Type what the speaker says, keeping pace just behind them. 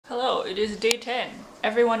wow, it is day 10.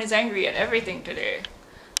 Everyone is angry at everything today.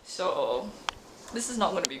 So this is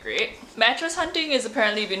not going to be great. Mattress hunting is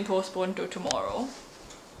apparently been postponed to tomorrow.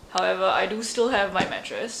 However, I do still have my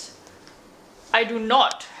mattress. I do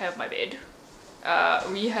not have my bed.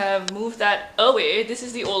 We have moved that away. This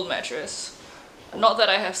is the old mattress. Not that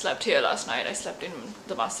I have slept here last night. I slept in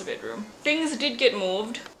the master bedroom. Things did get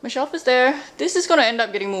moved. My shelf is there. This is gonna end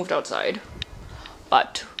up getting moved outside.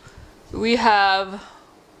 But we have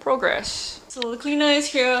progress. So the cleaner is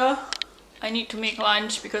here. I need to make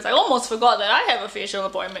lunch because I almost forgot that I have a facial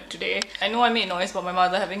appointment today. I know I made noise about my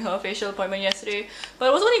mother having her facial appointment yesterday, but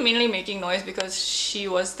I was only mainly making noise because she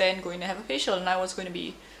was then going to have a facial and I was going to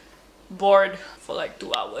be bored for like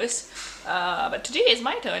 2 hours. But today is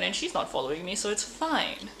my turn and she's not following me, so it's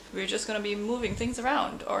fine. We're just gonna be moving things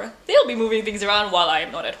around, or they'll be moving things around while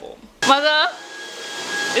I'm not at home. Mother,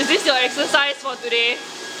 is this your exercise for today?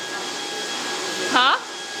 Huh?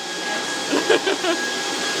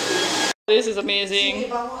 This is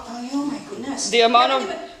amazing. Oh my goodness. The amount of...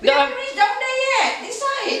 We haven't reached down there yet, this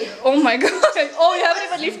side. Oh my god. Oh, you haven't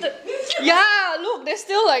even lifted. Yeah, look, they're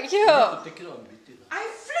still like here. I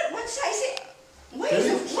flipped one side, I said,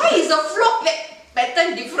 why is the floor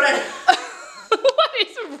pattern different? What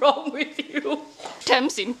is wrong with you?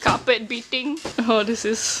 Attempts in carpet beating. Oh, this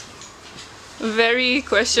is very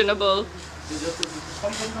questionable.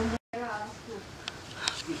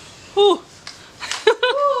 Ooh.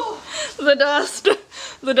 The dust.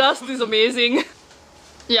 The dust is amazing.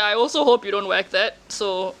 Yeah, I also hope you don't whack that,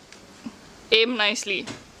 so aim nicely.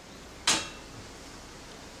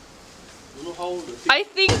 I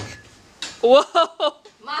think... Whoa!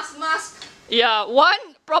 Mask! Yeah, one,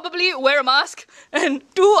 probably wear a mask, and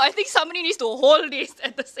two, I think somebody needs to hold this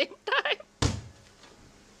at the same time.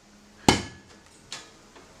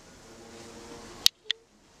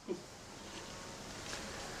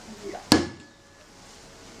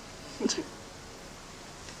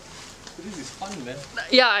 This is fun, man.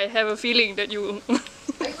 Yeah, I have a feeling that you... Are you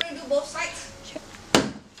going to do both sides?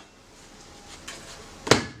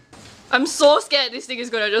 I'm so scared this thing is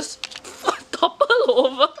gonna just topple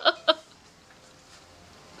over.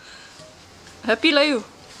 Happy lah you?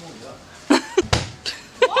 Oh, yeah.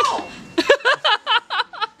 Wow!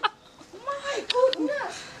 My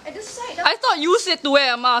goodness! At the side, I thought you said to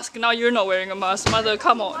wear a mask, now you're not wearing a mask. Mother,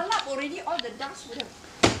 come on. already all the dust would have...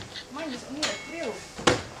 Mine is only a thrill.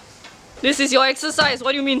 This is your exercise,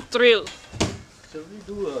 what do you mean thrill? Shall we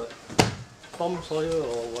do a Tom Sawyer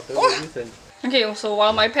or whatever it is and... Okay, so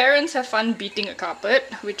while my parents have fun beating a carpet,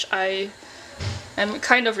 which I am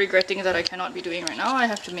kind of regretting that I cannot be doing right now, I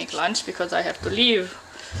have to make lunch because I have to leave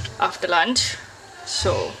after lunch.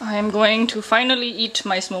 So I am going to finally eat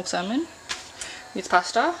my smoked salmon with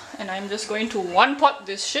pasta, and I'm just going to one pot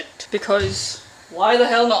this shit because why the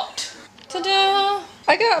hell not? Ta-da!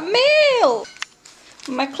 I got mail!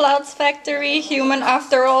 My Clouds Factory Human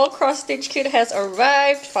After All cross-stitch kit has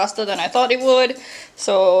arrived faster than I thought it would.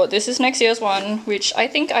 So this is next year's one, which I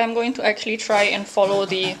think I'm going to actually try and follow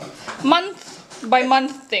the month by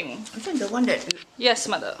month thing. Is that the one that... Yes,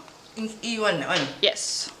 mother. E1, that one?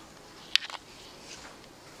 Yes.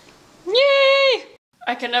 Yay!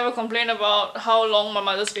 I can never complain about how long my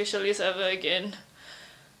mother's facial is ever again.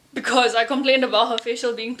 Because I complained about her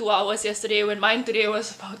facial being 2 hours yesterday when mine today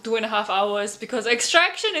was about 2.5 hours because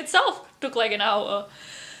extraction itself took like an hour.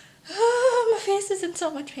 My face is in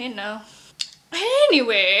so much pain now.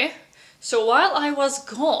 Anyway, so while I was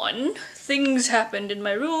gone, things happened in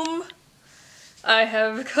my room. I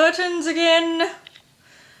have curtains again.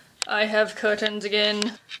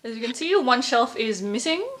 As you can see, one shelf is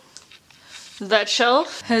missing. That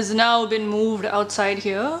shelf has now been moved outside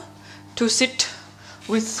here to sit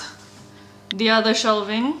with the other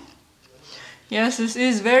shelving. Yes, this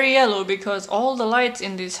is very yellow because all the lights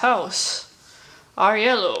in this house are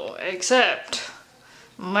yellow except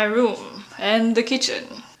my room and the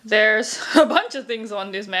kitchen. There's a bunch of things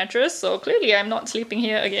on this mattress, so clearly I'm not sleeping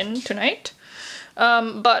here again tonight.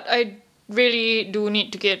 But I really do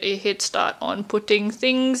need to get a head start on putting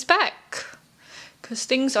things back because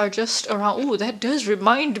things are just around. Ooh, that does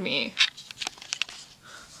remind me.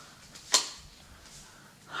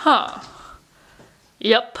 Huh.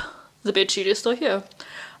 Yep, the bedsheet is still here.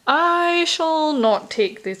 I shall not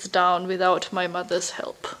take this down without my mother's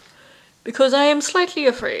help because I am slightly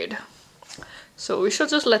afraid. So we shall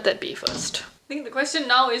just let that be first. I think the question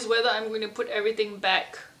now is whether I'm going to put everything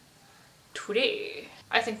back today.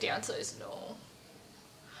 I think the answer is no.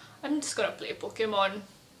 I'm just gonna play Pokemon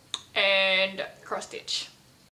and cross stitch.